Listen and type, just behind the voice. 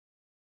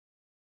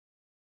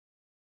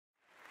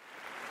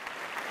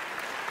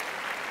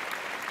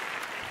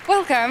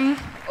welcome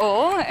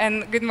all,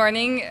 and good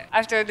morning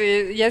after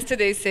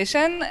yesterday's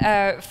session.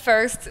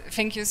 First,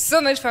 thank you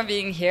so much for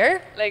being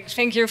here.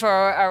 Thank you for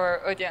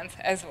our audience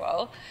as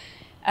well.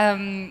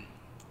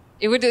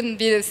 It wouldn't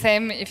be the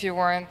same if you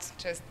weren't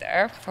just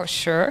there, for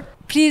sure.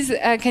 Please,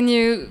 can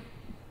you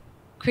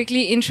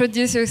quickly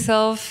introduce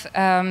yourself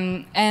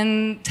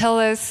and tell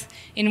us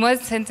in one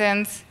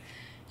sentence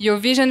your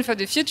vision for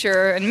the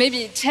future, and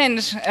maybe it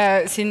changed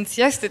since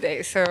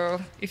yesterday,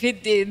 so if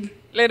it did,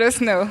 let us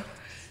know.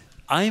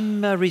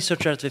 I'm a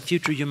researcher at the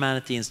Future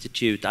Humanity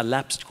Institute, a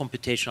lapsed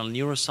computational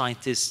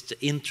neuroscientist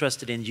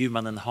interested in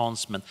human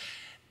enhancement.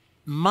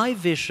 My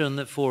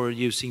vision for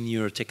using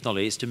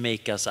neurotechnology is to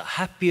make us a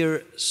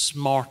happier,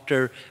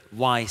 smarter,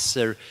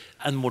 wiser,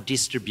 and more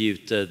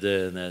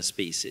distributed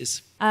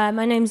species.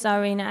 My name's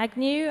Zarinah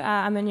Agnew.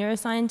 I'm a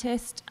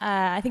neuroscientist.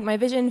 I think my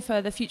vision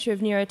for the future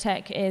of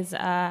neurotech is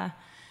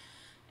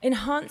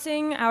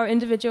enhancing our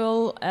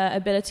individual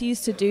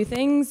abilities to do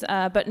things,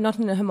 but not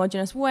in a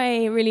homogeneous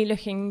way, really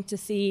looking to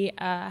see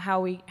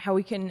how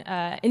we can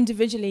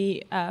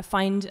individually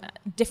find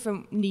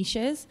different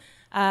niches,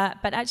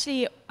 but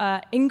actually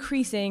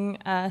increasing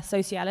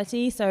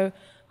sociality, so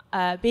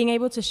being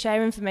able to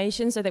share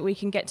information so that we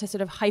can get to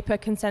sort of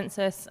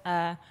hyper-consensus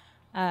and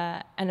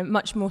a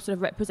much more sort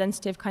of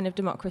representative kind of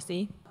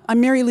democracy.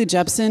 I'm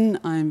Jepsen.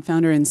 I'm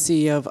founder and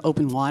CEO of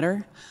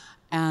Openwater,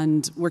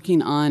 and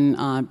working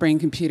on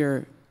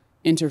brain-computer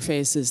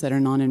interfaces that are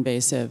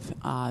non-invasive,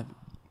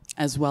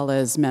 as well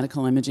as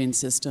medical imaging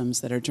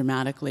systems that are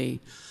dramatically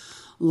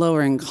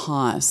lower in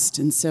cost.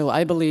 And so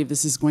I believe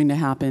this is going to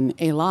happen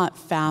a lot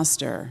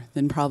faster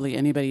than probably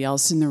anybody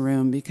else in the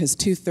room, because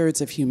 2/3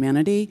 of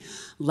humanity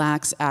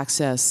lacks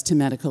access to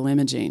medical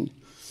imaging.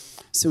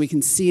 So we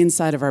can see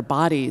inside of our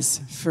bodies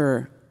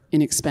for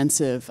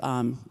inexpensive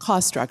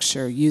cost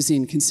structure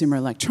using consumer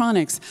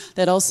electronics.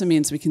 That also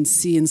means we can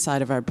see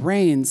inside of our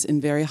brains in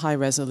very high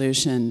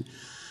resolution,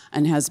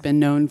 and has been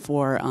known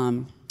for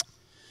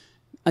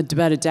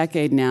about a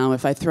decade now.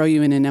 If I throw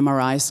you in an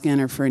MRI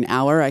scanner for an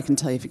hour, I can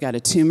tell you if you got a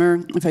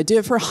tumor. If I do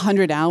it for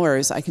 100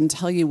 hours, I can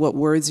tell you what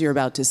words you're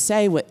about to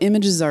say, what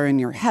images are in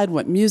your head,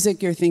 what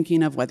music you're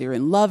thinking of, whether you're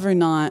in love or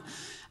not,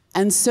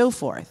 and so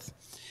forth.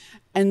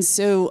 And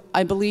so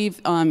I believe,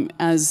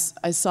 as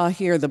I saw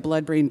here, the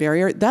blood-brain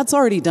barrier, that's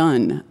already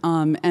done.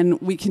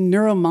 And we can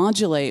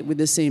neuromodulate with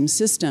the same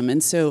system.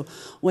 And so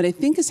what I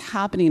think is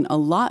happening a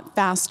lot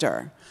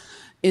faster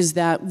is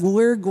that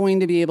we're going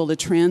to be able to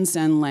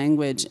transcend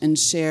language and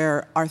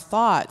share our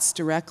thoughts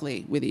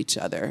directly with each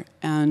other.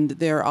 And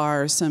there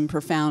are some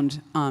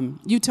profound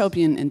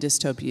utopian and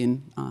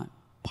dystopian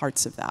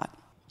parts of that.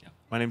 Yeah.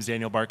 My name is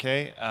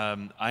Barcay.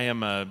 I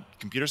am a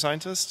computer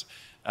scientist.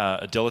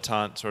 A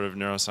dilettante sort of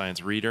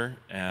neuroscience reader,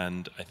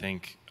 and I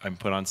think I'm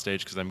put on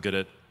stage because I'm good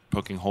at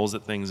poking holes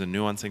at things and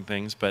nuancing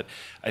things. But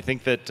I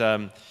think that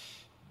the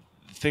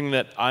thing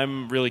that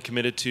I'm really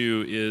committed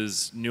to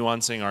is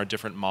nuancing our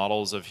different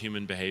models of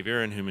human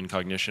behavior and human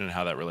cognition and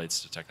how that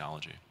relates to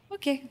technology.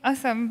 Okay,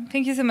 awesome.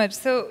 Thank you so much.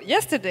 So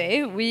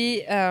yesterday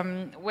we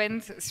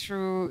went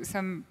through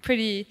some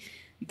pretty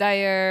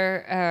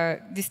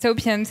dire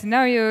dystopian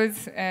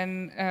scenarios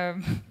and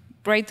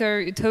brighter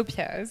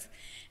utopias.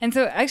 And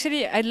so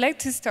actually, I'd like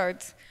to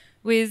start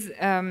with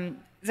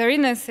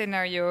Zarinah's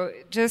scenario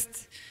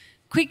just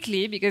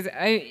quickly, because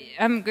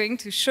I'm going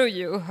to show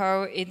you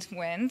how it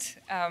went.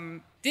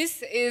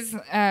 This is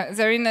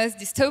Zarinah's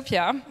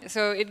dystopia.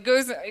 So it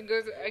goes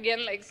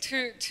again like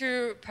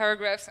two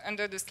paragraphs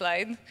under the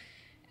slide.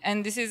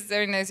 And this is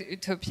Zarinah's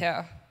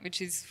utopia, which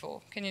is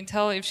full. Can you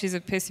tell if she's a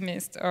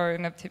pessimist or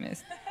an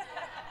optimist?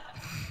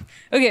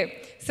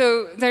 Okay,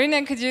 so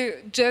Zarinah, could you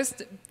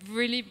just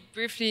really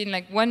briefly, in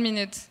like 1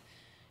 minute,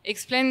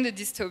 explain the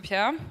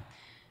dystopia,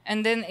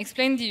 and then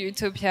explain the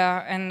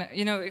utopia, and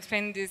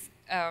explain this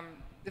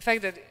the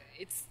fact that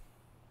it's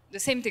the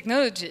same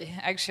technology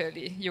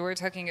actually you were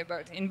talking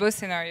about in both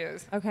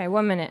scenarios. Okay,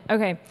 1 minute.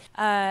 Okay,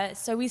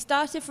 so we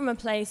started from a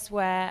place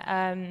where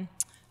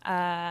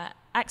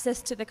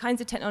access to the kinds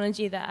of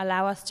technology that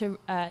allow us to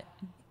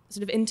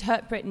sort of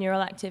interpret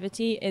neural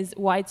activity is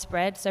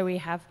widespread. So we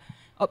have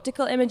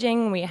optical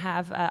imaging, we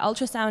have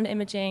ultrasound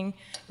imaging,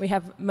 we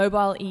have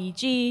mobile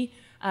EEG.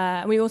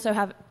 We also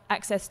have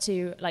access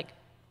to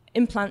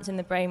implants in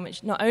the brain,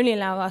 which not only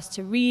allow us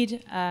to read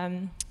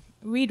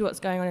what's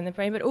going on in the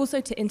brain, but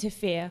also to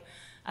interfere,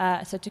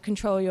 so to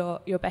control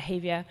your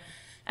behavior.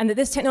 And that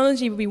this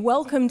technology will be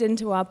welcomed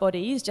into our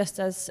bodies, just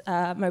as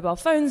mobile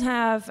phones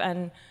have,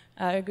 and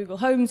Google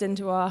Homes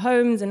into our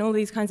homes, and all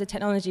these kinds of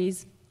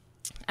technologies.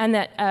 And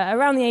that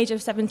around the age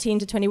of 17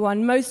 to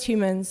 21, most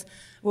humans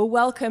will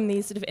welcome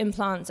these sort of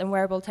implants and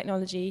wearable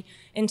technology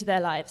into their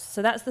lives.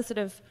 So that's the sort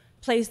of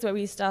place where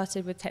we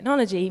started with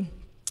technology.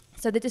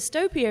 So the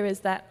dystopia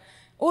is that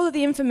all of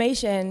the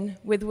information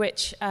with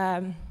which,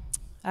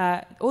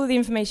 all of the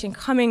information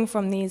coming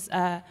from these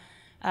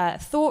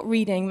thought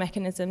reading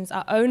mechanisms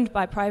are owned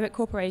by private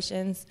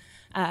corporations,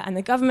 and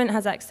the government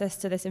has access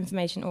to this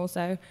information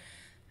also.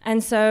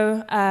 And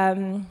so,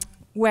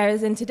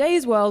 whereas in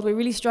today's world we're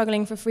really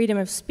struggling for freedom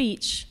of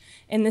speech,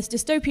 in this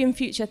dystopian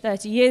future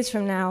 30 years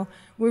from now,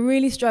 we're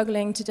really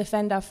struggling to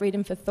defend our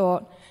freedom for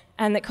thought,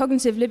 and that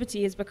cognitive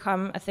liberty has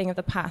become a thing of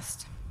the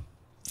past.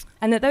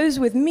 And that those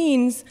with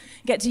means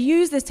get to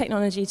use this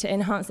technology to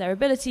enhance their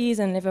abilities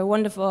and live a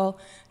wonderful,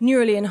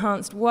 neurally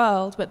enhanced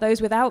world, but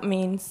those without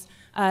means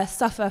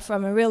suffer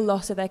from a real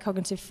loss of their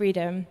cognitive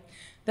freedom.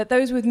 That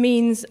those with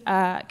means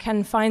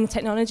can find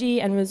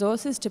technology and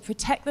resources to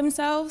protect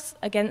themselves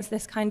against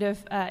this kind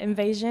of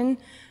invasion.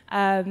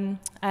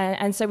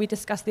 And so we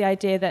discussed the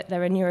idea that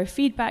there are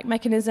neurofeedback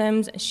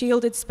mechanisms,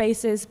 shielded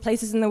spaces,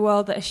 places in the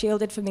world that are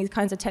shielded from these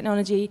kinds of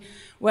technology,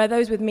 where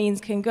those with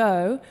means can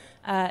go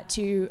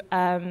to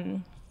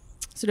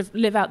sort of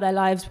live out their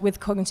lives with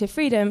cognitive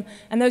freedom,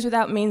 and those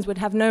without means would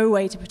have no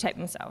way to protect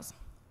themselves.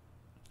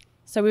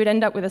 So we would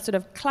end up with a sort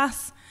of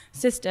class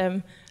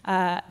system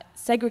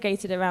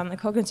segregated around the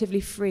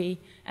cognitively free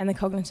and the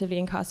cognitively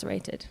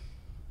incarcerated.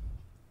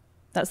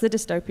 That's the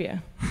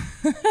dystopia.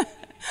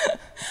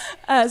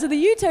 So the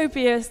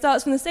utopia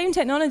starts from the same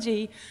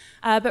technology,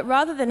 but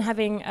rather than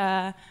having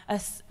a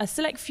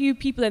select few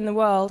people in the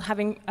world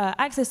having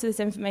access to this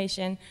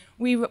information,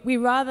 we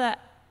rather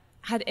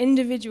had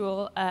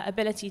individual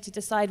ability to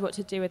decide what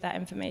to do with that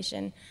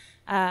information.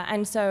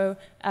 And so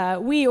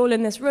we all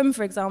in this room,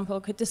 for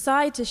example, could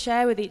decide to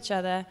share with each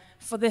other,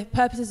 for the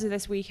purposes of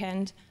this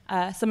weekend,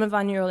 some of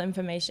our neural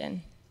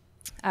information.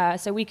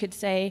 So we could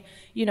say,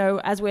 you know,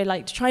 as we're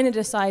like trying to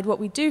decide what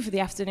we do for the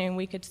afternoon,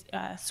 we could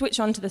switch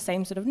on to the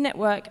same sort of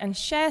network and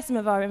share some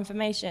of our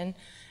information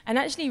and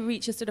actually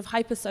reach a sort of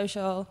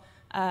hypersocial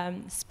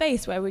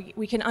space where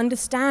we can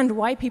understand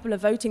why people are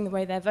voting the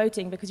way they're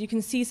voting, because you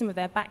can see some of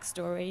their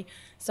backstory.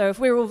 So if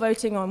we're all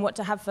voting on what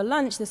to have for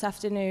lunch this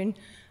afternoon,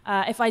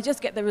 if I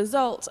just get the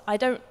result, I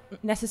don't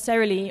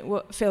necessarily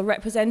feel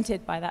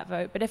represented by that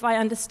vote. But if I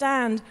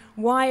understand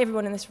why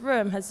everyone in this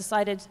room has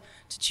decided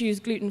to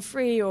choose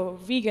gluten-free or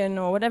vegan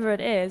or whatever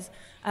it is,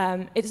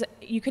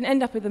 you can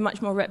end up with a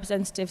much more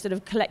representative sort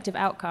of collective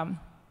outcome.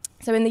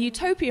 So in the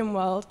utopian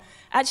world,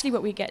 actually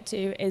what we get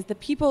to is the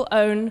people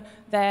own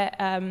their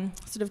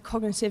sort of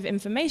cognitive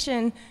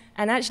information,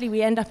 and actually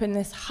we end up in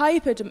this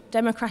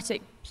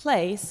hyper-democratic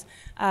place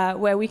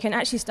where we can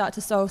actually start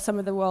to solve some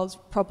of the world's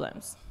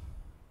problems.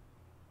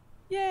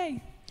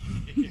 Yay!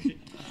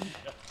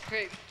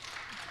 Great.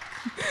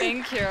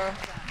 Thank you.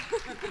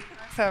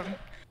 So,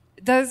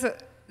 does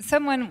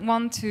someone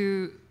want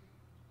to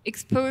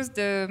explain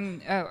the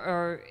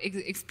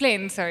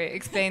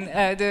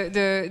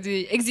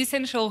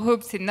existential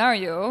hope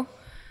scenario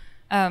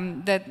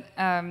that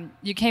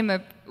you came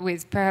up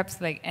with, perhaps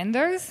like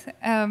Anders,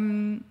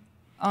 on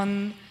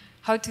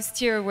how to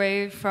steer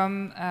away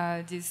from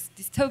this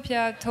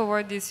dystopia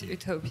toward this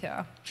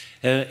utopia?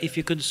 If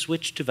you could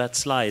switch to that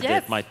slide,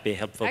 yes. That might be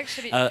helpful.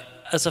 Actually,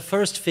 as a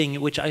first thing,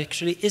 which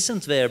actually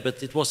isn't there,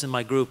 but it was in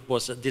my group,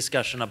 was a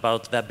discussion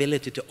about the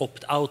ability to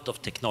opt out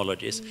of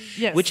technologies,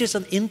 yes. which is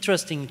an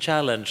interesting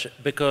challenge,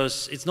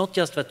 because it's not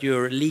just that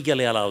you're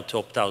legally allowed to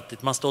opt out,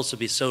 it must also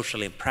be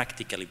socially and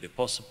practically be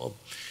possible.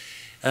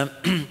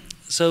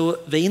 So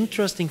the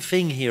interesting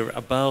thing here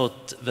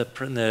about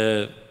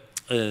the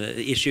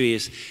issue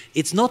is,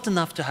 it's not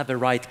enough to have the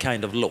right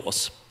kind of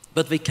laws,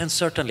 but we can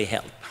certainly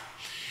help.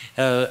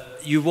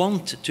 You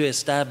want to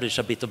establish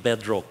a bit of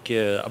bedrock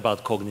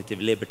about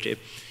cognitive liberty.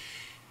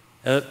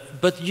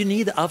 But you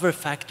need other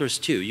factors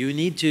too. You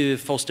need to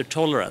foster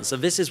tolerance.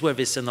 And this is where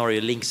this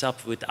scenario links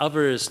up with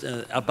other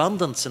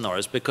abundant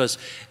scenarios, because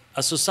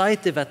a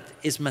society that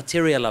is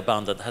material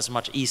abundant has a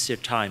much easier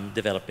time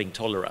developing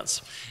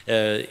tolerance.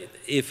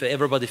 If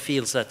everybody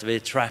feels that they're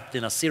trapped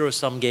in a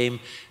zero-sum game,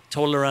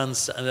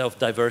 tolerance of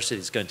diversity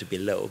is going to be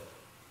low.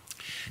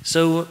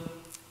 So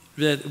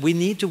we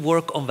need to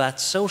work on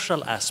that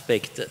social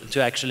aspect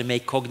to actually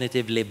make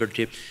cognitive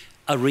liberty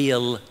a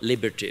real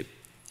liberty.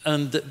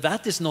 And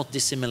that is not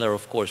dissimilar,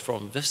 of course,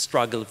 from the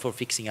struggle for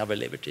fixing other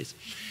liberties.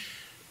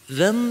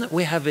 Then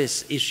we have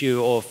this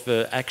issue of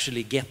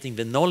actually getting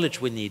the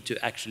knowledge we need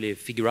to actually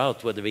figure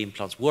out whether the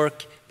implants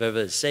work, whether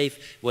they're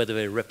safe, whether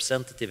they're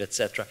representative,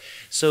 etc.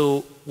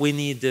 So we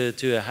need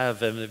to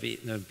have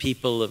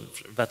people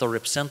that are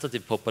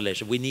representative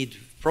population. We need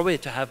probably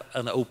to have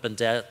an open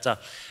data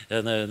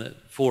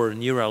for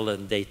neural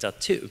data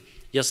too.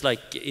 Just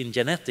like in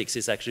genetics,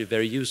 it's actually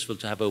very useful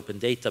to have open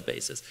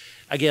databases.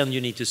 Again, you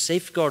need to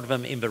safeguard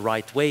them in the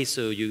right way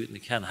so you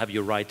can have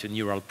your right to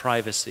neural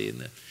privacy.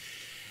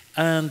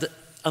 And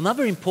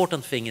another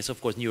important thing is,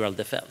 of course, neural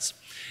defense.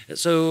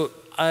 So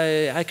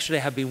I actually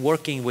have been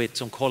working with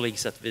some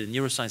colleagues at the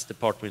neuroscience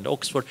department in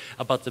Oxford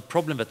about the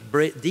problem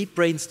that deep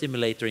brain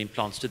stimulator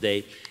implants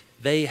today,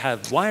 they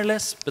have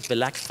wireless, but they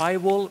lack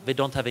firewall, they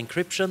don't have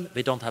encryption,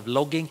 they don't have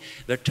logging,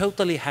 they're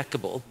totally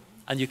hackable,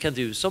 and you can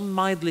do some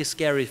mildly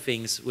scary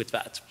things with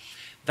that.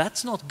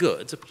 That's not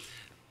good.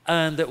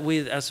 And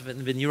as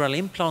the neural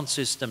implant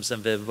systems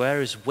and the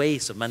various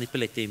ways of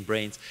manipulating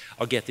brains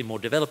are getting more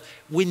developed,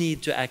 we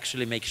need to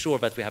actually make sure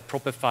that we have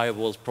proper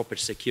firewalls, proper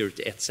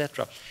security,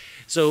 etc.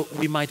 So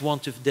we might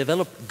want to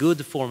develop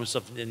good forms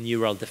of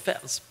neural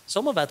defense.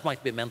 Some of that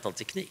might be mental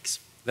techniques.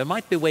 There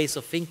might be ways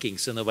of thinking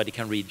so nobody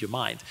can read your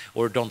mind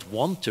or don't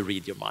want to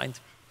read your mind.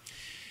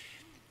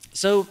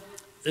 So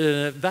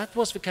that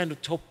was the kind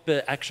of top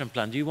action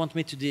plan. Do you want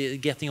me to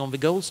getting on the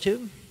goals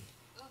too?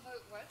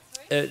 What?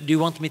 Sorry? Do you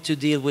want me to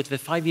deal with the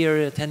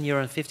 5-year, 10-year,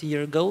 and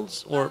 15-year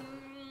goals, or?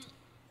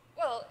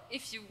 Well,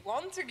 if you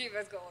want to give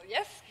us goals,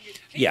 yes.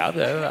 Please.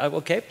 Yeah,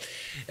 okay.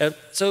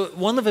 So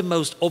one of the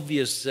most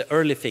obvious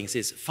early things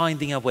is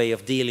finding a way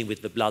of dealing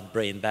with the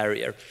blood-brain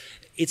barrier.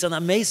 It's an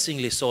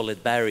amazingly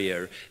solid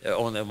barrier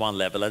on one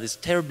level, and it's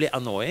terribly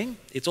annoying.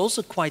 It's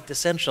also quite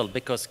essential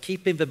because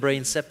keeping the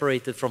brain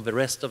separated from the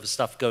rest of the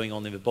stuff going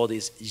on in the body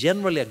is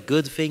generally a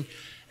good thing,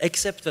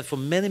 except that for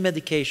many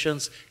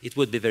medications, it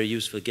would be very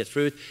useful to get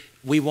through it.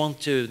 We want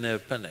to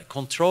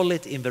control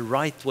it in the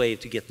right way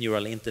to get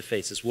neural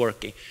interfaces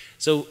working.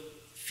 So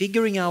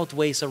figuring out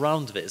ways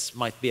around this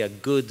might be a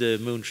good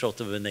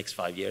moonshot over the next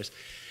 5 years.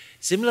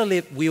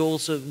 Similarly, we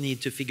also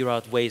need to figure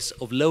out ways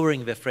of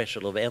lowering the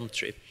threshold of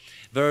entry.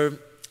 There are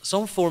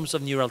some forms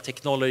of neural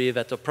technology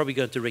that are probably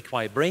going to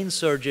require brain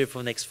surgery for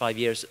the next 5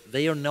 years.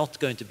 They are not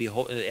going to be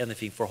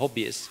anything for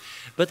hobbyists.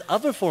 But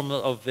other forms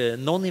of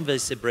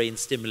non-invasive brain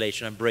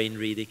stimulation and brain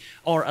reading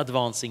are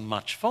advancing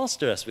much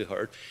faster, as we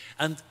heard.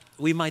 And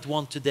we might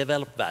want to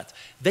develop that.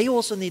 They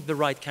also need the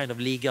right kind of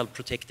legal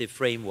protective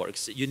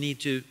frameworks. You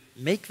need to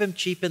make them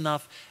cheap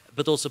enough,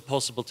 but also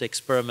possible to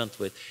experiment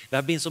with. There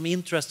have been some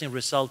interesting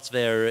results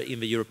there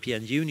in the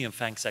European Union,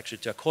 thanks actually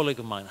to a colleague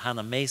of mine,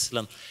 Hannah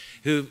Maisland,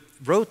 who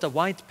wrote a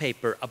white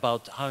paper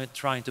about how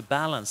trying to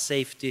balance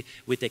safety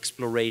with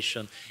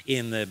exploration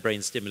in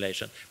brain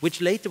stimulation,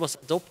 which later was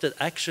adopted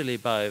actually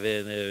by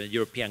the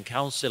European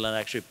Council and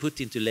actually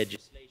put into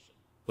legislation.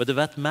 Whether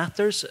that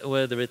matters,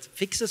 whether it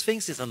fixes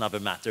things is another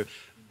matter,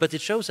 but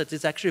it shows that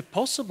it's actually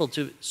possible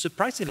to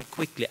surprisingly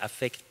quickly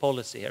affect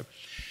policy here.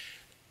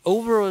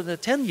 Over the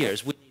 10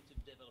 years, we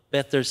need to develop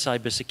better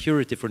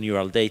cybersecurity for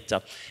neural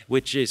data,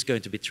 which is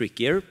going to be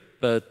trickier,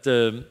 but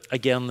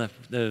again,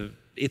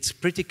 it's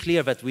pretty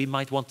clear that we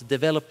might want to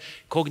develop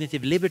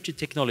cognitive liberty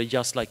technology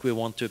just like we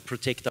want to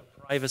protect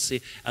our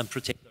privacy and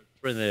protect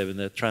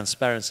our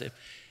transparency.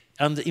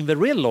 And in the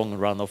real long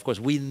run, of course,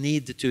 we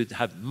need to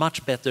have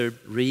much better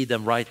read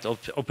and write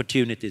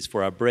opportunities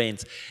for our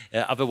brains.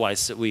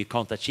 Otherwise, we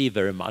can't achieve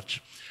very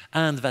much.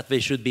 And that they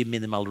should be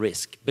minimal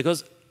risk.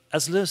 Because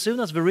as soon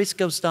as the risk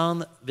goes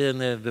down, then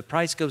the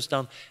price goes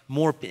down,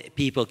 more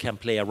people can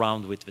play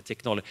around with the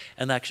technology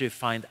and actually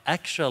find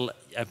actual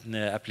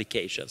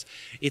applications.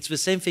 It's the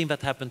same thing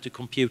that happened to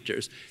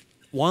computers.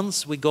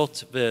 Once we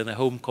got the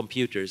home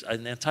computers,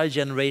 an entire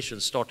generation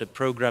started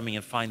programming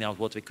and finding out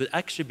what they could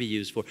actually be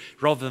used for,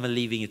 rather than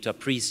leaving it to a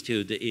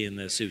priesthood in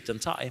a suit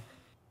and tie.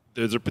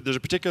 There's a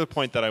particular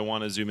point that I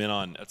want to zoom in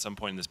on at some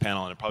point in this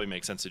panel, and it probably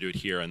makes sense to do it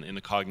here in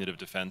the cognitive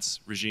defense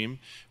regime,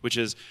 which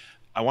is,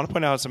 I want to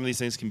point out some of these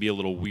things can be a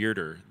little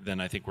weirder than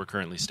I think we're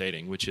currently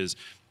stating, which is,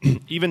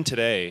 even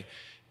today,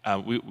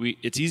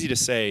 it's easy to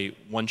say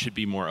one should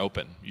be more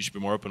open. You should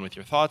be more open with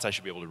your thoughts. I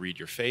should be able to read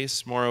your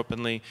face more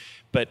openly.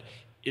 But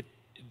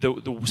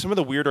some of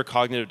the weirder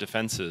cognitive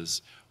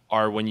defenses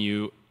are when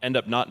you end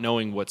up not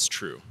knowing what's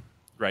true,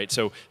 right?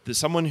 So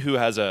someone who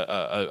has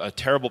a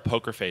terrible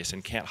poker face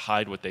and can't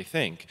hide what they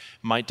think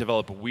might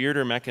develop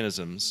weirder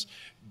mechanisms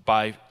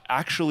by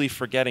actually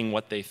forgetting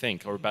what they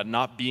think, or about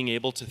not being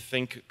able to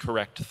think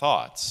correct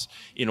thoughts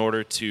in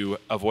order to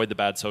avoid the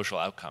bad social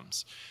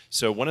outcomes.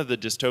 So one of the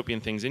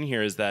dystopian things in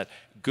here is that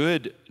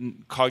good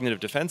cognitive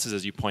defenses,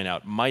 as you point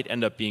out, might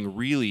end up being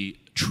really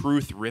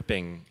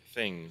truth-ripping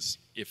things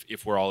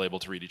if we're all able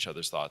to read each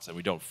other's thoughts and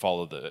we don't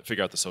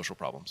figure out the social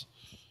problems.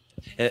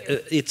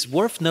 It's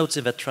worth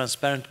noting that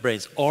transparent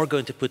brains are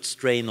going to put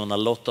strain on a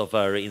lot of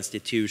our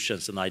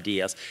institutions and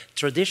ideas.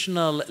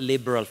 Traditional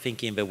liberal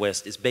thinking in the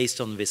West is based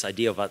on this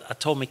idea of an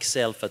atomic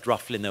self that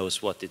roughly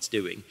knows what it's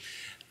doing.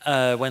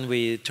 When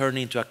we turn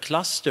into a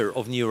cluster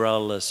of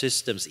neural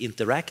systems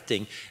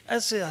interacting,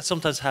 as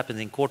sometimes happens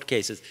in court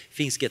cases,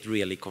 things get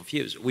really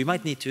confused. We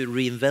might need to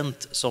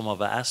reinvent some of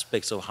the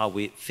aspects of how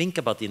we think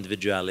about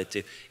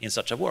individuality in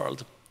such a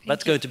world.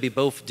 That's going to be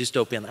both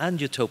dystopian and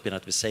utopian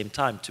at the same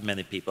time to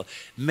many people.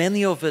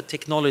 Many of the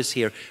technologies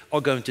here are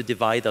going to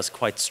divide us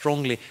quite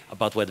strongly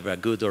about whether they're a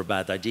good or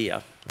bad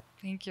idea.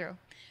 Thank you.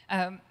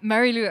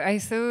 Mary-Lou, I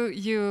saw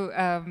you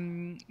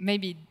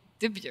maybe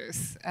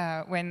dubious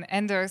when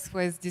Anders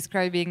was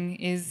describing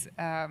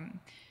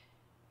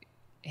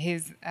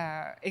his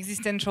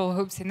existential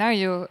hope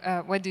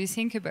scenario. What do you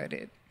think about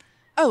it?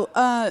 Oh,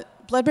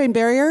 blood-brain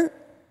barrier,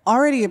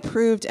 already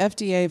approved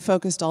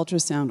FDA-focused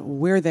ultrasound.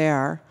 We're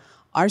there.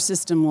 Our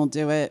system will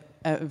do it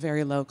at a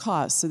very low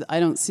cost. So I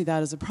don't see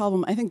that as a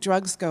problem. I think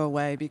drugs go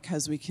away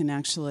because we can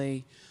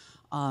actually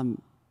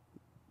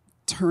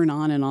turn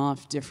on and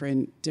off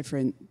different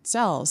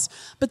cells.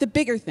 But the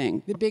bigger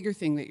thing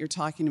that you're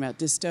talking about,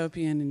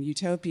 dystopian and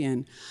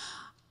utopian,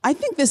 I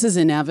think this is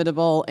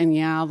inevitable. And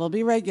yeah, there'll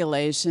be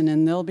regulation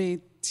and there'll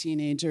be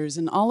teenagers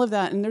and all of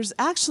that. And there's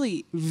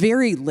actually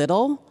very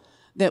little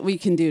that we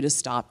can do to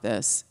stop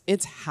this.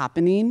 It's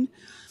happening.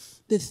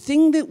 The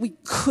thing that we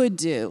could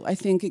do, I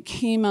think it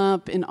came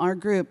up in our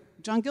group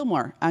John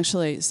Gilmore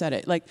actually said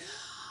it. Like,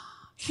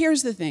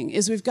 here's the thing,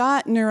 is we've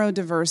got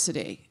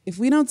neurodiversity. If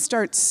we don't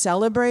start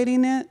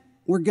celebrating it,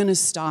 we're gonna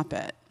stop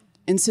it.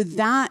 And so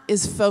that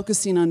is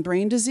focusing on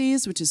brain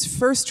disease, which is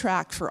first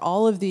track for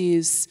all of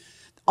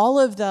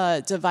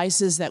the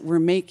devices that we're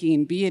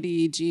making, be it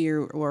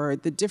EEG or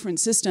the different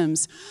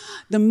systems.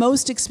 The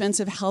most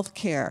expensive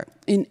healthcare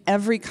in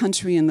every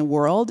country in the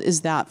world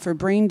is that for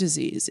brain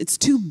disease. It's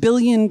 2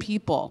 billion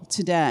people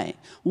today,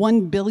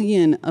 1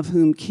 billion of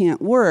whom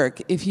can't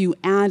work. If you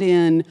add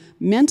in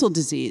mental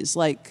disease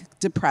like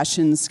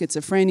depression,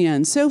 schizophrenia,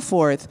 and so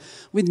forth,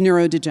 with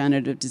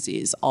neurodegenerative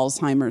disease,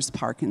 Alzheimer's,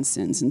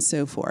 Parkinson's, and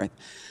so forth.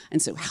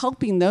 And so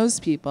helping those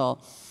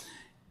people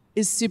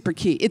is super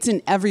key. It's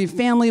in every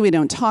family. We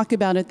don't talk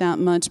about it that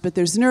much, but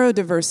there's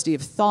neurodiversity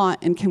of thought,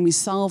 and can we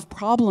solve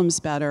problems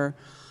better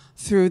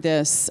through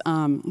this,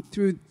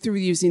 through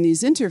using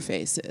these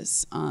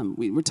interfaces?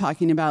 We were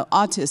talking about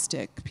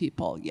autistic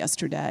people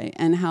yesterday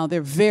and how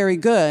they're very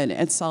good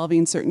at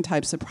solving certain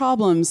types of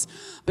problems,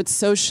 but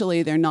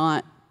socially they're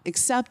not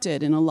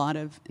accepted in a lot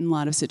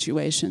of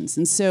situations.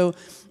 And so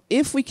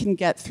if we can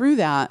get through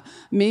that,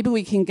 maybe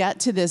we can get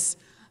to this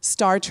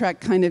Star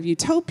Trek kind of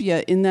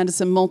utopia in that it's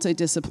a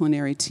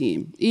multidisciplinary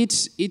team.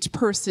 Each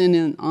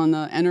person on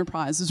the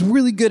Enterprise is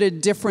really good at a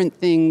different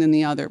thing than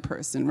the other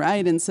person,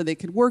 right? And so they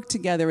could work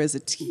together as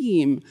a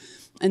team.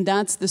 And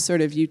that's the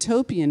sort of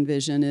utopian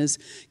vision, is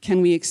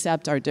can we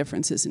accept our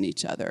differences in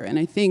each other? And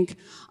I think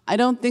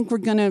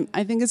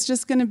it's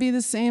just gonna be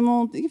the same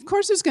old, of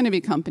course there's gonna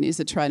be companies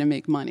that try to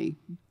make money.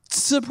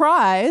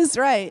 Surprise,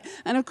 right?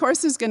 And of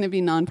course there's going to be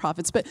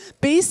nonprofits. But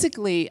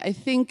basically, I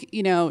think,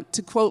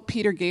 to quote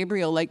Peter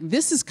Gabriel, like,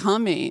 this is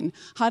coming.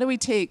 How do we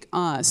take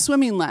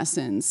swimming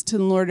lessons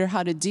in order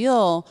how to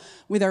deal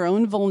with our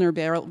own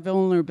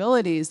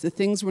vulnerabilities, the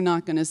things we're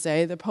not going to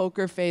say, the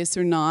poker face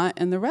or not,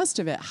 and the rest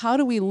of it? How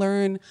do we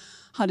learn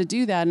how to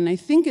do that? And I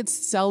think it's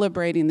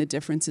celebrating the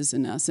differences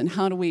in us. And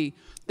how do we,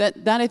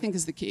 that I think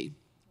is the key.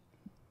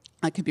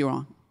 I could be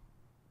wrong.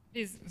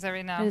 Please,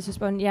 Zarinah. I just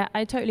respond. Yeah,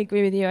 I totally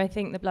agree with you. I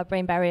think the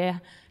blood-brain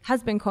barrier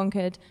has been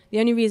conquered.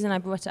 The only reason I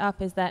brought it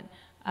up is that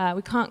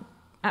we can't,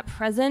 at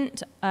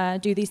present,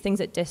 do these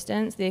things at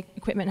distance. The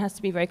equipment has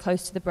to be very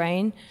close to the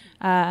brain.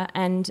 I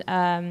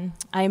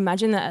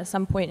imagine that at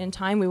some point in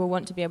time, we will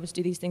want to be able to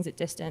do these things at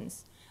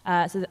distance.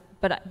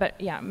 But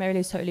yeah, Mary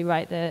Lou's totally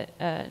right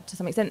that to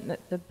some extent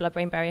that the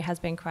blood-brain barrier has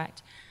been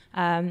cracked.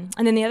 And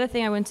then the other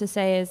thing I want to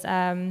say is,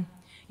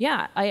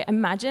 yeah, I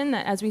imagine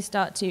that as we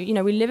start to,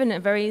 we live in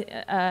a very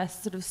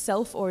sort of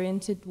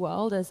self-oriented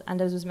world, as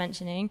Anders was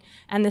mentioning,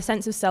 and the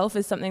sense of self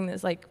is something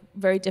that's like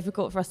very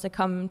difficult for us to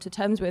come to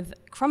terms with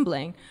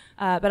crumbling.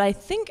 But I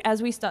think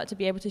as we start to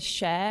be able to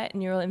share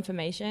neural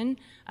information,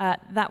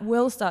 that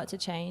will start to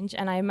change.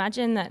 And I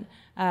imagine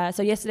that,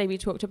 so yesterday we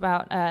talked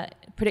about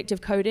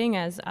predictive coding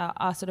as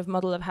our sort of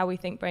model of how we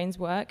think brains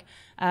work.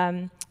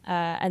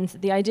 And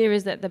the idea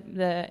is that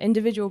the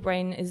individual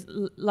brain is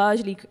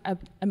largely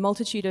a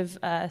multitude of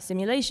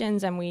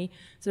simulations, and we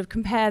sort of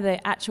compare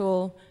the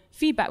actual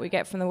feedback we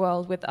get from the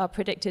world with our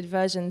predicted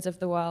versions of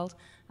the world.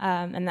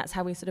 And that's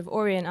how we sort of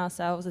orient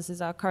ourselves. This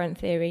is our current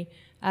theory.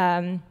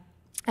 And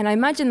I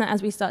imagine that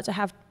as we start to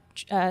have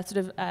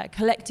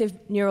collective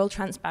neural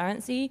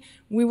transparency,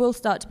 we will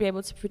start to be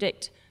able to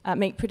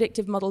make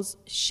predictive models,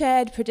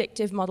 shared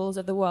predictive models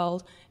of the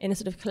world in a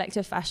sort of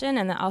collective fashion,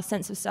 and that our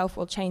sense of self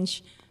will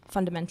change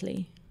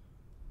fundamentally.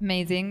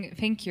 Amazing,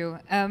 thank you.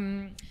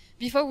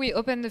 Before we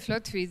open the floor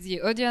to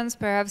the audience,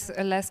 perhaps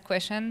a last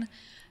question.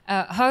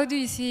 How do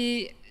you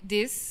see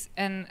this,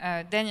 and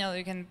Daniel,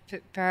 you can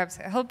perhaps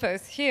help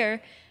us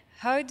here,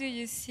 how do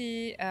you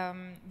see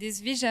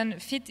this vision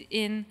fit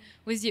in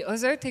with the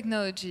other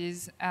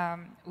technologies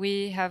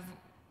we have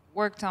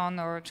worked on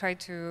or tried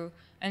to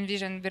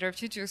envision better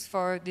futures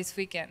for this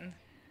weekend?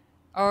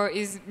 Or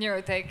is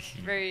Neurotech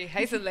very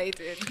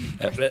isolated?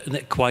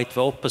 Quite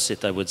the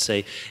opposite, I would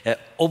say.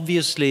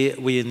 Obviously,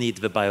 we need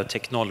the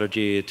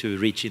biotechnology to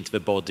reach into the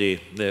body.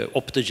 The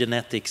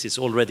optogenetics is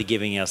already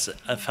giving us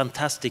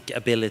fantastic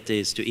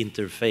abilities to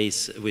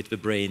interface with the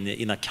brain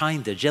in a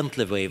kinder,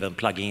 gentler way than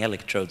plugging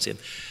electrodes in.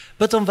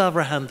 But on the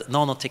other hand,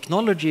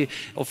 nanotechnology,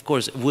 of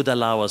course, would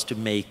allow us to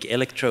make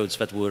electrodes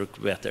that work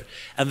better.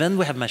 And then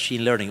we have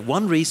machine learning.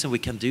 One reason we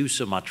can do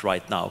so much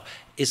right now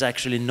is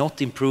actually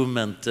not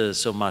improvement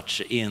so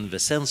much in the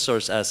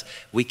sensors as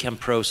we can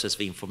process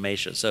the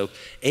information. So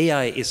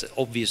AI is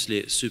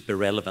obviously super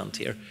relevant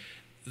here.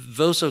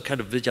 Those are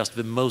kind of just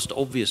the most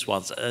obvious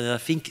ones. And I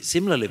think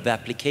similarly, the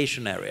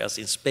application areas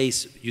in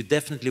space, you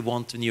definitely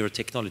want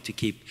neurotechnology to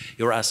keep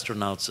your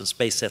astronauts and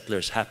space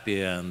settlers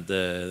happy and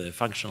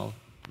functional.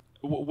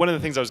 One of the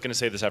things I was going to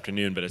say this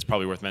afternoon, but it's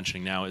probably worth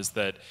mentioning now, is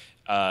that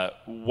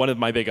one of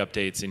my big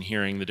updates in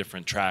hearing the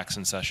different tracks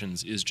and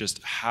sessions is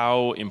just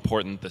how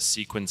important the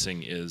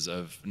sequencing is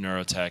of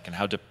neurotech, and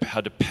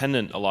how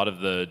dependent a lot of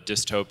the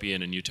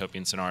dystopian and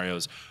utopian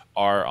scenarios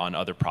are on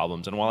other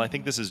problems. And while I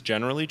think this is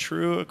generally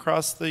true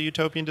across the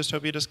utopia and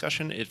dystopia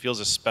discussion, it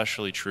feels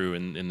especially true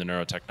in the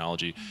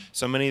neurotechnology.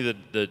 So many of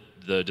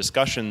the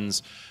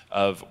discussions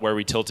of where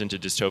we tilt into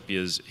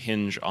dystopias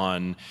hinge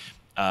on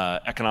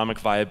economic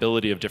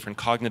viability of different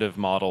cognitive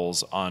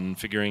models, on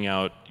figuring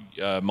out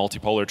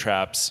multipolar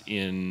traps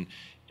in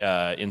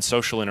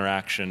social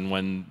interaction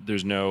when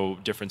there's no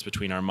difference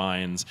between our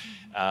minds.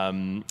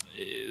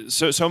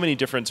 So many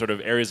different sort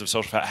of areas of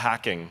social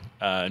hacking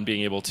and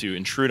being able to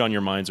intrude on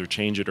your minds or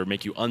change it or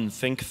make you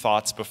unthink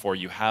thoughts before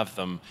you have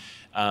them.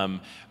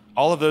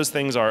 All of those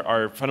things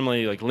are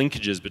fundamentally like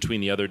linkages between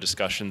the other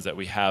discussions that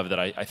we have that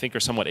I think are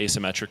somewhat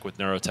asymmetric with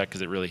neurotech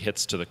because it really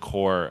hits to the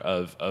core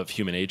of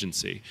human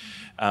agency.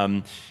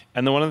 And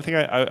the one other thing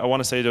I want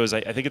to say though is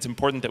I think it's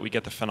important that we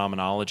get the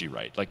phenomenology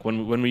right. Like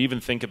when we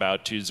even think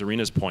about, to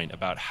Zarinah's point,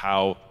 about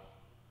how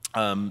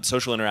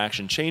social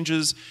interaction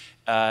changes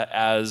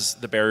as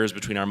the barriers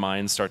between our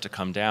minds start to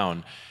come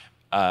down,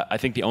 I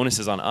think the onus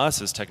is on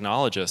us as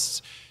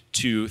technologists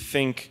to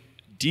think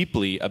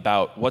deeply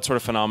about what sort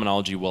of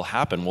phenomenology will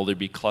happen. Will there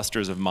be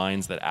clusters of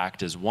minds that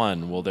act as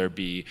one? Will there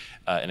be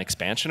an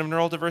expansion of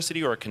neural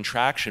diversity or a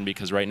contraction?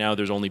 Because right now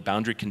there's only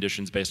boundary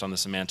conditions based on the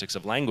semantics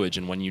of language,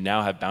 and when you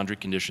now have boundary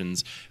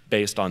conditions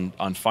based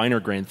on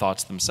finer grained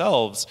thoughts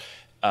themselves,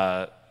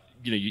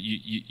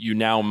 you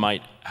now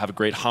might have a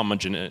great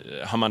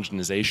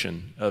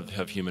homogenization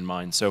of human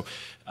minds. So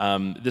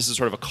this is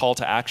sort of a call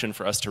to action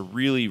for us to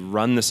really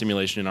run the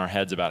simulation in our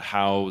heads about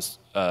how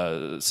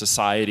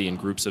society and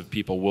groups of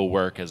people will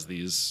work as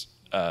these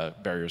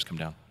barriers come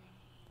down.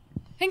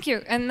 Thank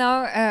you. And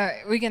now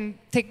we can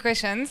take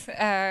questions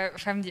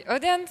from the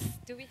audience.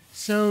 Do we?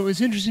 So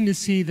it's interesting to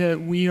see that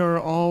we are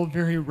all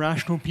very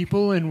rational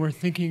people, and we're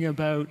thinking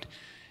about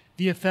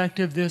the effect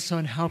of this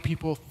on how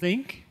people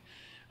think.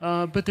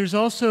 But there's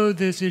also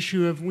this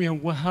issue of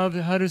how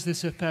does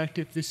this affect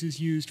if this is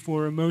used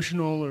for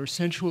emotional or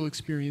sensual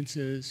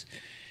experiences,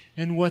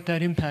 and what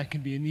that impact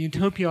can be. In the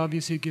utopia,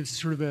 obviously, it gives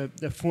sort of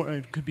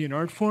it could be an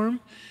art form,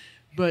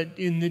 but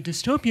in the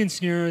dystopian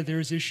scenario,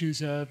 there's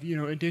issues of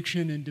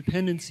addiction and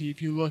dependency.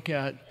 If you look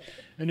at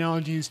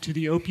analogies to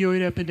the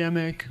opioid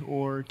epidemic,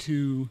 or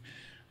to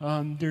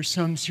there's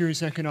some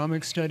serious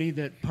economic study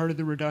that part of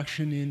the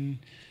reduction in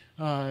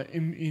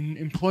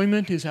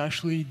employment is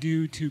actually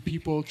due to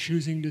people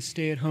choosing to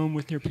stay at home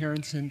with their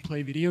parents and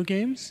play video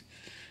games.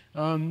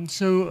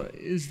 So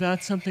is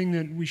that something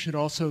that we should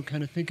also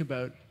kind of think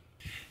about?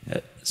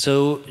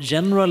 So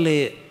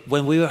generally,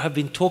 when we have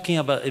been talking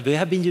about, we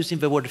have been using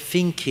the word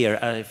think here,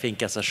 I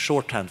think, as a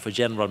shorthand for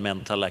general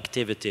mental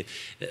activity.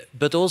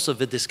 But also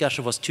the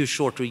discussion was too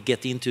short to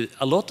get into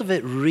a lot of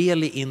the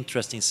really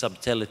interesting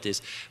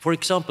subtleties. For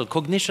example,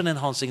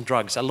 cognition-enhancing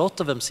drugs, a lot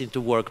of them seem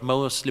to work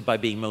mostly by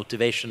being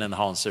motivation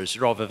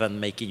enhancers rather than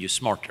making you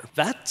smarter.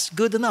 That's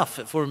good enough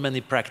for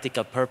many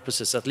practical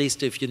purposes, at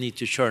least if you need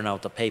to churn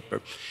out a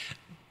paper.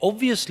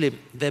 Obviously,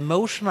 the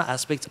emotional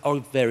aspects are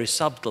very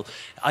subtle.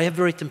 I have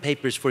written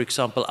papers, for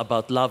example,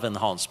 about love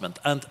enhancement,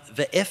 and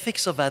the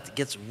ethics of that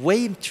gets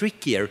way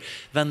trickier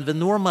than the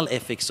normal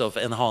ethics of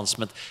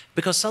enhancement,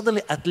 because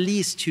suddenly at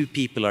least two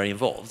people are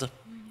involved.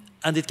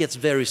 And it gets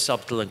very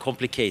subtle and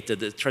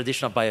complicated. The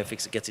traditional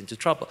bioethics gets into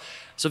trouble.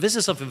 So this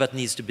is something that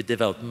needs to be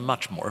developed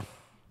much more.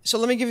 So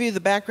let me give you the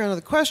background of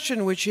the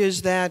question, which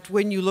is that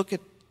when you look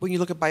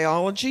at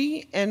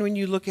biology and when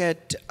you look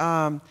at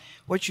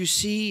what you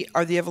see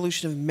are the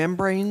evolution of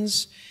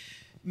membranes.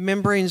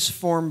 Membranes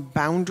form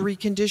boundary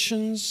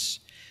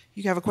conditions.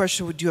 You have a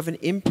question, do you have an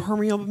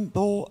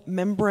impermeable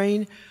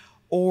membrane,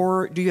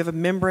 or do you have a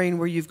membrane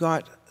where you've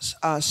got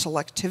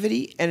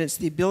selectivity, and it's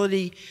the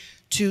ability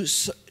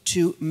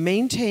to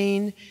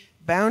maintain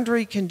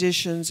boundary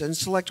conditions and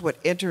select what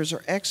enters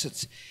or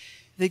exits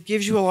that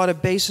gives you a lot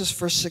of basis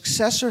for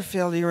success or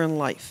failure in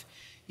life.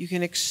 You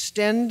can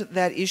extend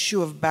that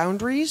issue of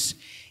boundaries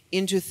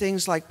into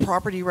things like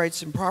property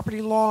rights and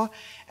property law,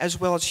 as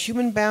well as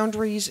human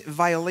boundaries,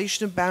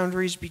 violation of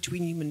boundaries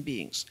between human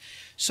beings.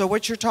 So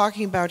what you're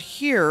talking about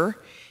here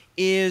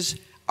is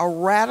a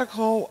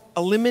radical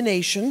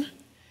elimination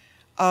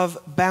of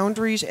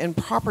boundaries and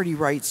property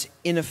rights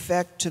in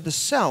effect to the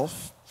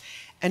self.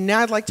 And now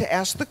I'd like to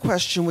ask the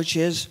question, which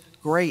is,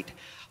 great,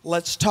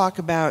 let's talk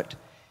about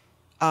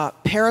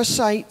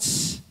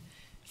parasites,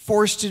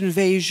 forced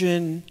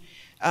invasion.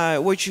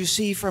 What you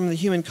see from the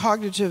human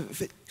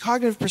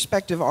cognitive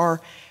perspective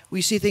are,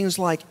 we see things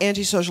like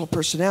antisocial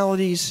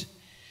personalities,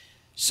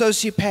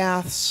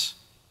 sociopaths,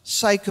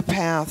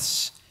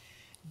 psychopaths,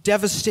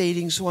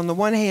 devastating. So on the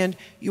one hand,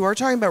 you are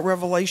talking about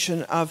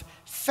revelation of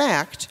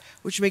fact,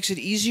 which makes it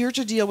easier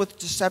to deal with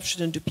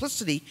deception and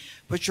duplicity,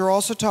 but you're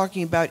also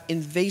talking about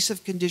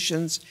invasive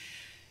conditions.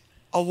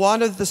 A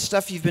lot of the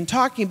stuff you've been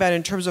talking about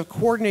in terms of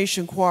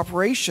coordination,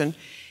 cooperation,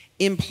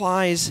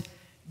 implies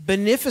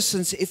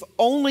beneficence if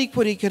only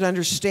equity could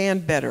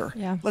understand better.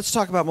 Yeah. Let's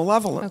talk about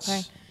malevolence.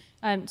 Okay.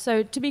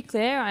 So to be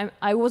clear,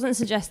 I wasn't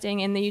suggesting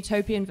in the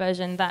utopian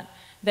version that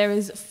there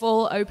is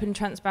full open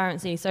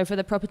transparency. So for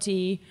the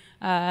property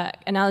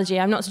analogy,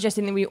 I'm not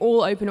suggesting that we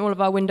all open all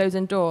of our windows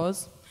and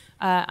doors.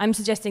 I'm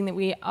suggesting that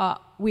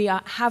we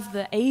have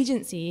the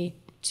agency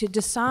to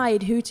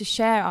decide who to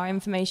share our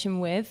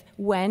information with,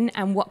 when,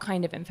 and what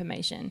kind of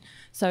information.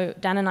 So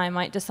Dan and I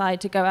might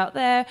decide to go out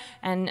there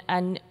and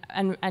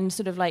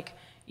sort of like,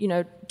 you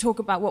know, talk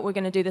about what we're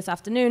going to do this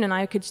afternoon, and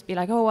I could just be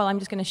like, oh, well, I'm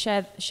just going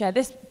to share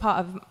this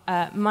part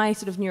of my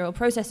sort of neural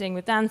processing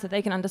with Dan so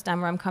they can understand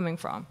where I'm coming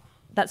from.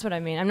 That's what I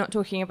mean. I'm not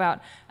talking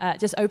about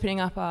just opening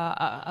up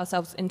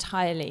ourselves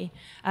entirely.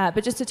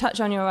 But just to touch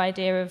on your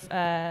idea of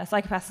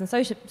psychopaths and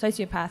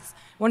sociopaths,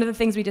 one of the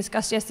things we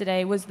discussed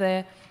yesterday was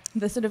the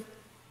sort of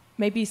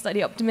maybe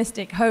slightly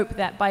optimistic hope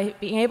that by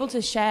being able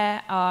to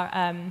share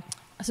our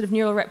sort of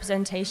neural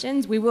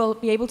representations, we will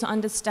be able to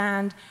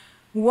understand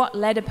what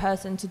led a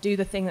person to do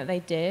the thing that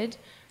they did.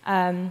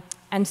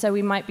 And so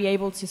we might be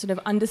able to sort of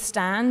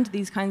understand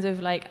these kinds of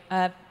like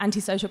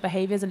antisocial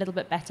behaviors a little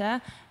bit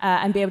better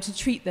and be able to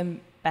treat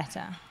them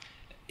better.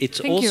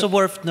 It's also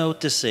worth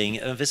noticing,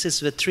 this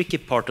is the tricky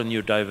part on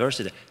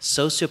neurodiversity,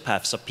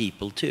 sociopaths are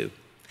people too.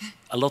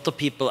 A lot of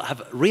people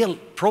have real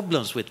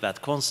problems with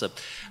that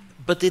concept.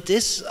 But it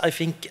is, I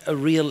think, a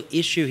real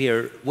issue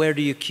here. Where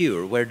do you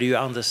cure? Where do you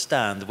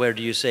understand? Where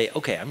do you say,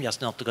 okay, I'm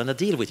just not going to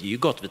deal with you. You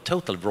got the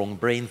total wrong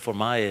brain for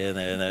my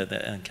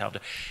encounter.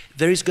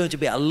 There is going to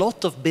be a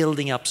lot of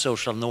building up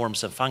social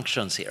norms and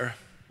functions here.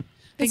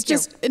 It's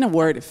just, in a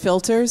word,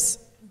 filters.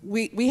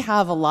 We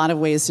have a lot of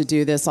ways to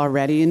do this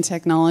already in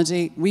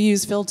technology. We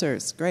use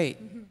filters. Great.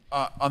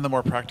 On the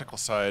more practical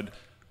side,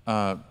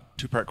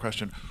 two-part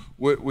question.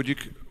 Would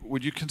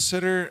you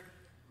consider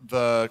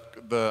the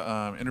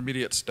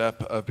intermediate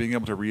step of being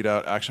able to read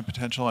out action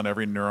potential on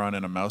every neuron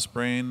in a mouse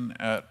brain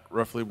at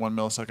roughly 1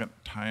 millisecond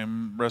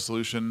time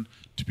resolution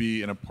to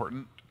be an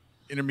important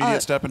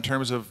intermediate step in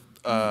terms of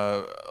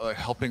like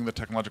helping the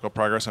technological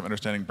progress of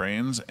understanding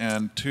brains?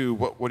 And two,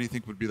 what do you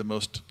think would be the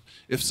most,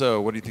 if so,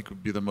 what do you think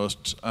would be the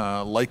most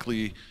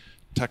likely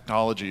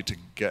technology to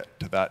get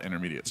to that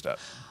intermediate step?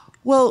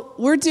 Well,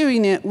 we're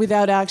doing it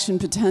without action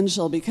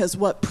potential because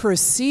what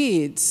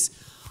precedes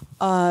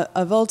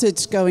a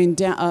voltage going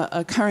down,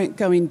 a current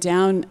going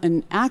down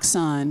an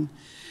axon,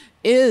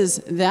 is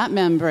that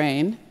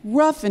membrane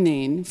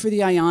roughening for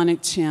the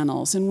ionic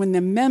channels. And when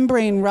the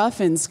membrane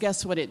roughens,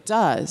 guess what it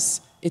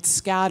does? It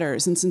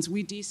scatters. And since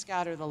we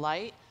descatter the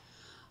light,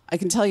 I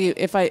can tell you,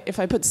 if I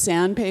put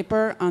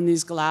sandpaper on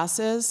these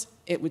glasses,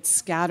 it would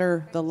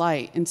scatter the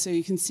light. And so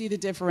you can see the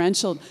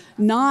differential.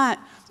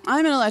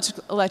 I'm an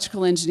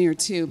electrical engineer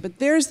too, but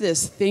there's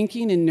this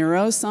thinking in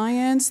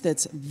neuroscience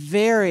that's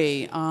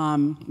very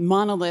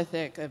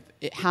monolithic.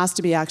 It has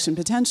to be action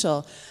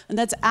potential. And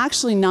that's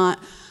actually not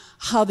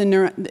how the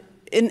neuron,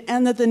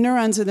 and that the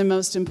neurons are the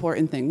most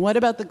important thing. What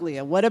about the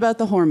glia? What about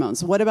the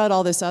hormones? What about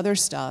all this other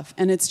stuff?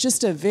 And it's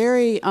just a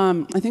very,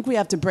 I think we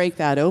have to break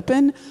that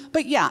open.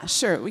 But yeah,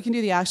 sure, we can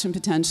do the action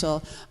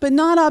potential, but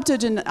not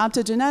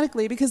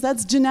optogenetically, because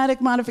that's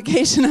genetic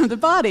modification of the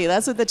body.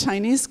 That's what the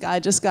Chinese guy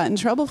just got in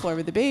trouble for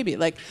with the baby.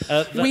 Like,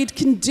 we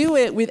can do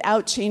it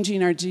without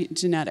changing our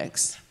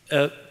genetics.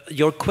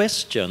 Your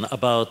question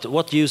about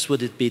what use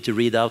would it be to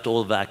read out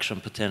all the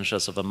action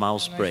potentials of a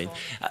mouse brain?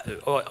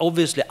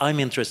 Obviously, I'm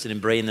interested in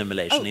brain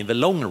emulation in the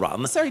long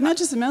run. Sorry, not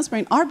just the mouse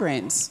brain, our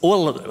brains.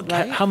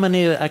 Right? How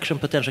many action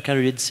potential can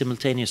you read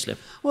simultaneously?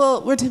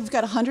 Well, we've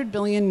got 100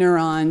 billion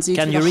neurons, each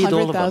can you read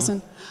all of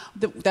them?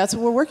 That's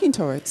what we're working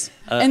towards.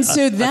 And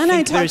so then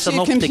I talk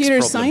to a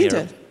computer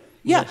scientist.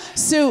 Yeah,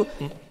 so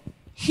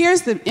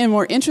here's the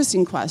more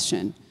interesting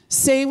question.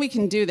 Say we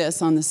can do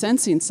this on the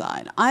sensing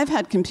side. I've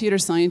had computer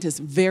scientists,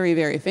 very,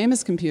 very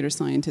famous computer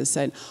scientists,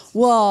 said,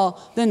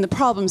 well, then the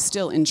problem's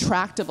still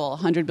intractable,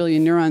 100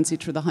 billion neurons,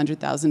 each with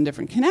 100,000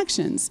 different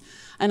connections.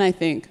 And I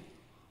think,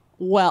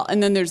 well,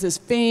 and then there's this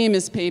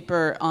famous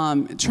paper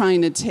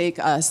trying to take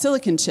a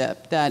silicon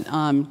chip that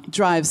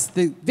drives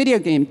the video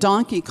game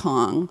Donkey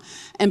Kong,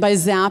 and by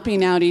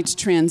zapping out each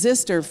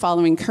transistor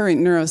following current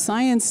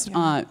neuroscience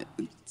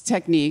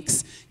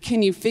techniques,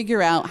 can you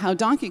figure out how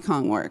Donkey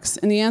Kong works?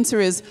 And the answer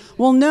is,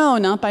 well, no,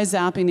 not by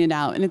zapping it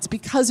out. And it's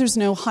because there's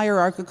no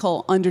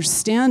hierarchical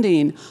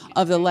understanding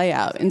of the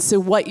layout. And so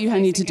what you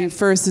need to do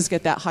first is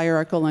get that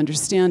hierarchical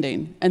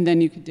understanding, and then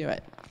you can do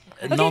it.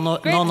 Okay,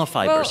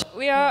 nanofibers. Well,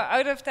 we are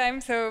out of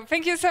time, so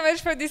thank you so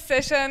much for this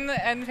session,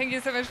 and thank you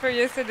so much for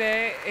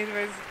yesterday. It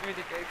was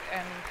really good,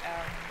 and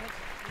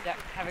yeah,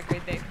 have a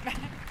great day.